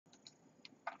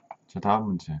자, 다음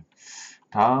문제.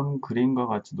 다음 그림과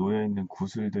같이 놓여있는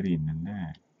구슬들이 있는데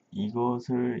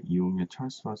이것을 이용해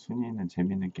철수와 순위 있는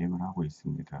재밌는 게임을 하고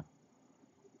있습니다.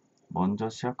 먼저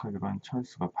시작하기 전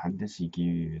철수가 반드시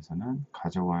이기기 위해서는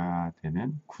가져와야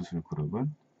되는 구슬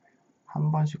그룹은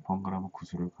한 번씩 번갈아서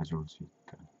구슬을 가져올 수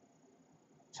있다.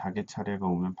 자기 차례가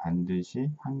오면 반드시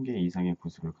한 개 이상의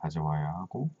구슬을 가져와야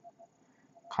하고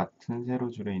같은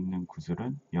세로줄에 있는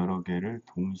구슬은 여러 개를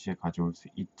동시에 가져올 수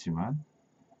있지만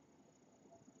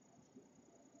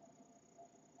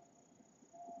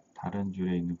다른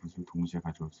줄에 있는 구슬을 동시에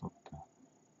가져올 수 없다.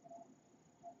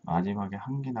 마지막에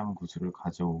한 개 남은 구슬을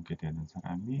가져오게 되는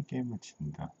사람이 게임을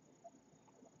친다.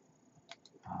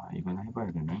 아, 이건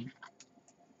해봐야 되네.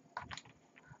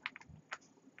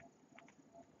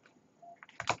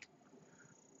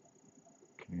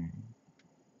 오케이.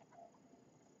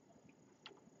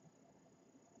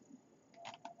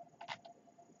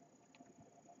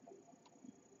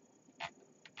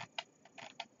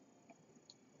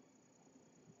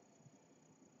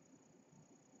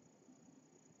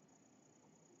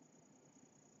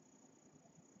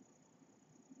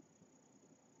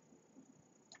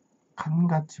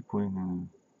 칸같이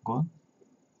보이는 건?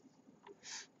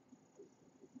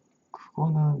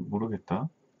 그거는 모르겠다.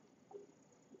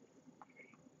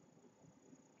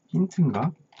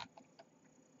 힌트인가?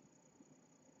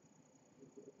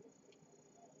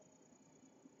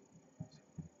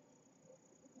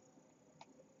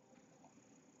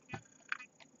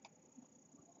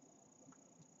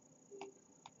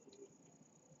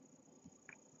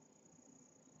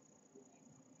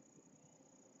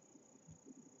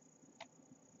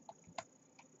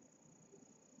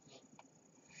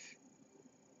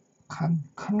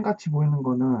 칸같이 보이는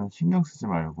거는 신경 쓰지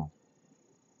말고.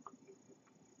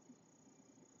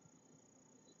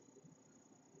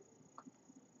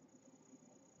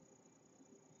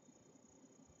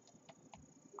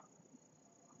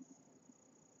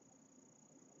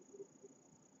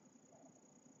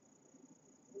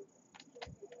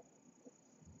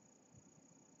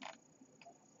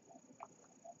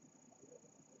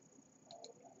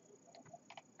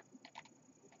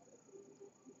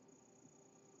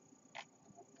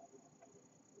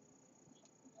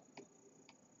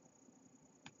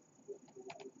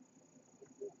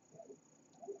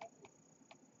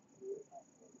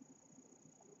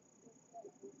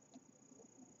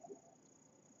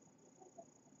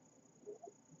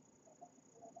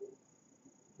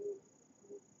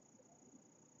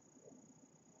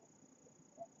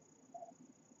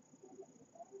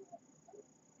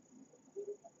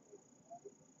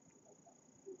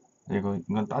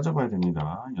 이건 따져봐야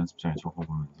됩니다. 연습장에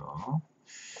적어보면서.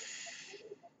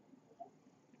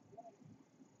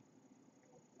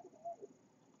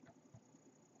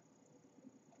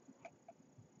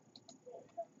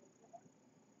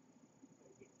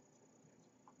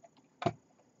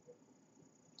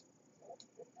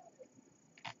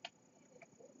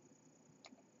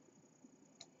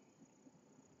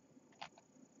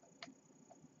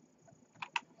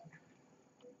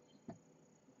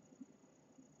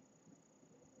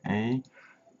 A.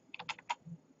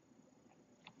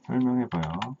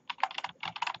 설명해봐요.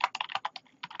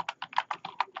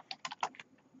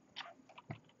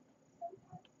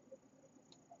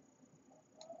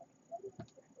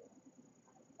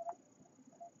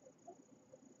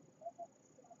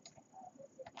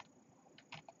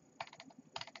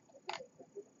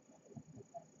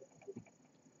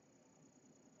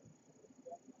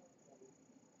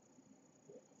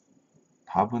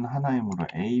 답은 하나이므로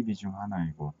A, B 중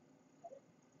하나이고.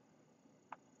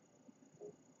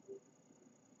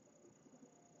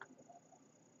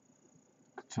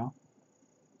 그쵸?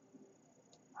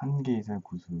 한 개 이상의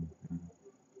구슬.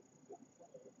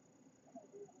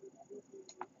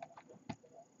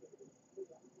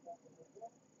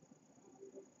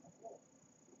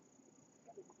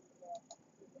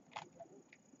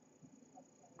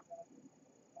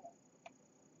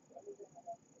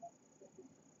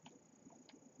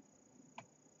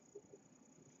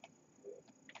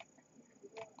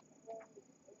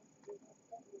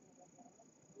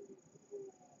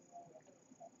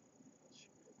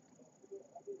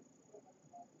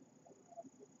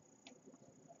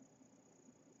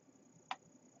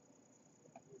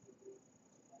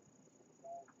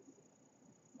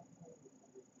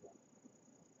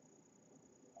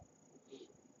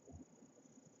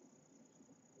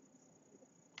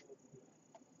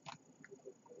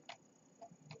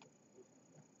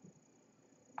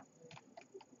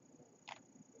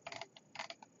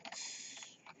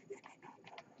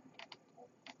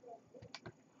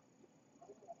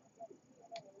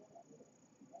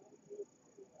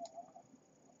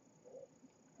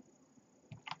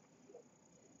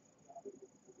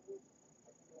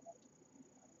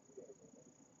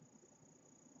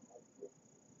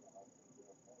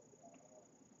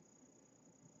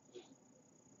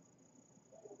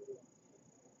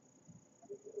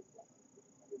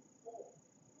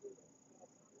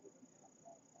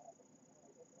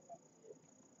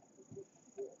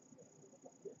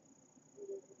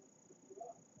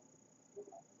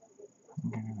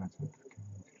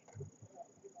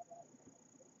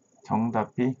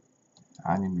 정답 B?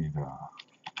 아닙니다.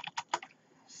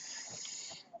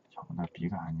 정답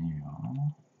B가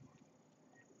아니에요.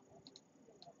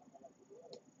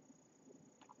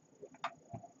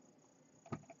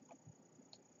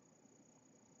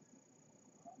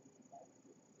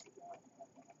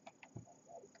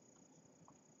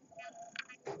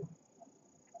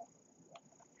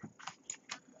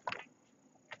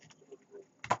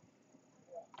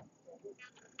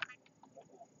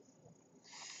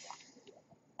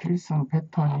 필승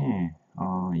패턴이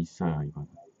있어요, 이거는.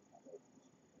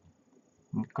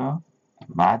 그러니까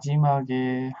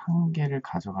마지막에 한 개를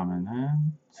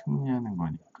가져가면은 승리하는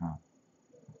거니까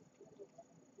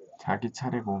자기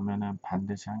차례가 오면은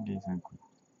반드시 한 개 이상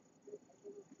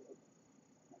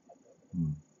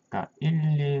그러니까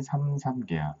 1, 2, 3,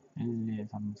 3개야. 1, 2,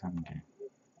 3, 3개.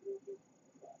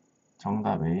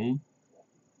 정답 A.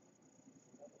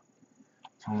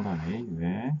 정답 A.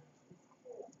 왜?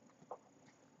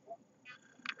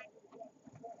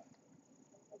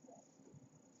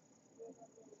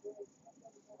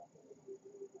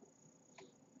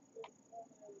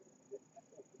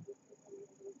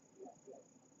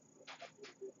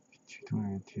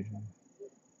 뒤통의 뒤를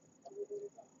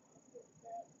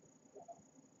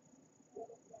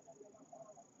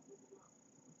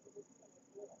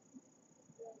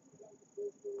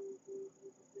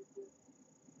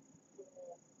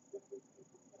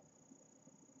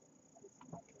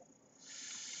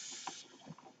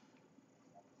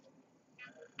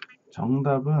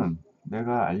정답은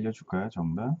내가 알려줄까요?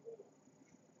 정답?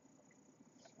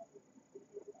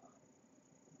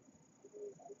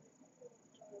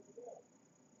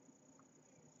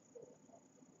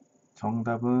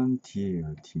 정답은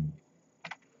D예요. D.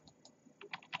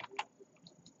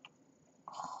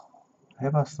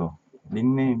 해봤어.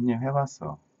 닉네임님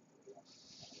해봤어.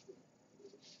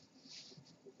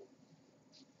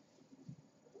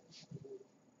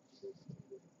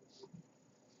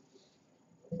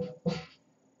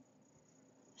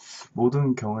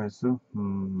 모든 경우의 수?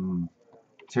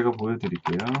 제가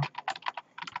보여드릴게요.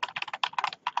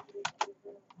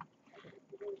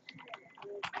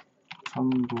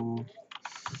 첨부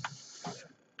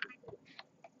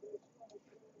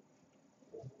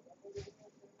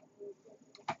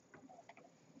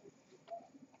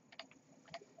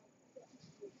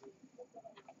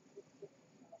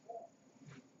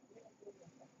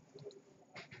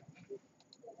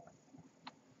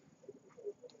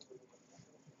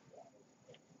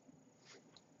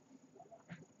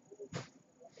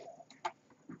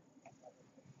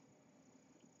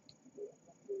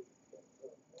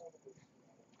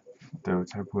어때요?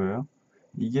 잘 보여요?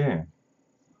 이게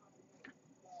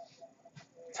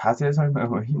자세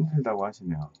설명을 힘들다고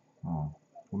하시네요.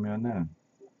 보면은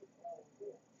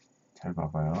잘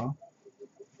봐봐요.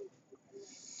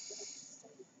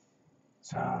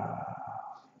 자,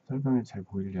 설명이 잘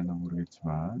보이려나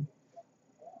모르겠지만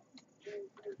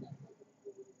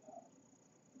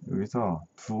여기서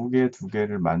두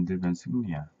개를 만들면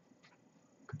승리야.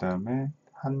 그 다음에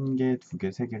한 개, 두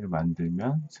개, 세 개를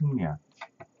만들면 승리야.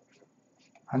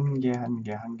 한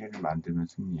개를 만들면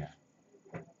승리야.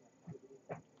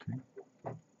 오케이?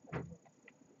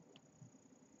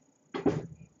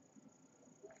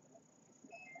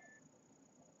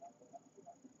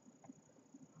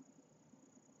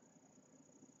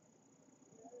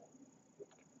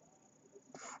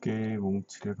 두 개의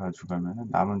뭉치를 가져가면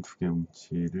남은 두 개의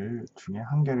뭉치를 중에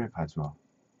한 개를 가져와.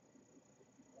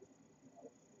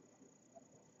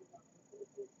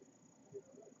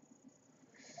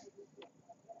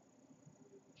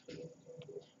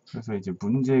 그래서 이제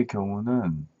문제의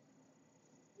경우는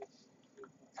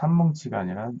 3뭉치가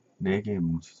아니라 4개의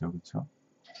뭉치죠. 그쵸?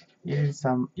 1,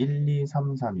 2,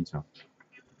 3, 3이죠.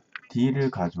 D를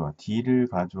가져와. D를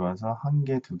가져와서 한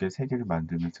개, 두 개, 세 개를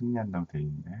만들면 승리한다고 되어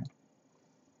있네.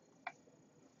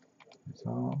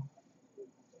 그래서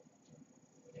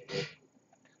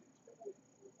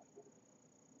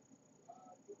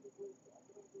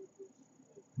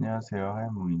안녕하세요.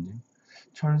 하얀몽이님.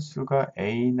 철수가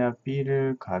A나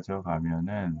B를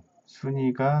가져가면은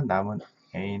순위가 남은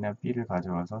A나 B를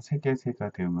가져와서 3개,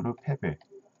 3가 되므로 패배.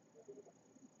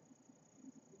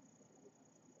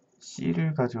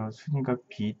 C를 가져와 순위가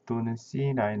B 또는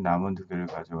C 라인 남은 두 개를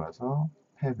가져와서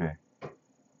패배.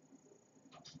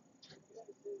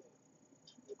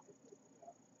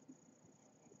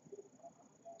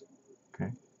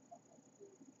 오케이.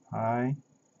 하이.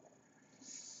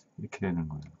 이렇게 되는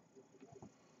거예요.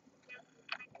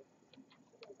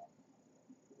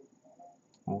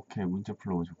 오케이. 문제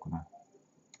풀러 오셨구나.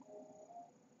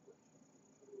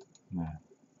 네.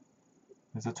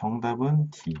 그래서 정답은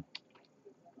D.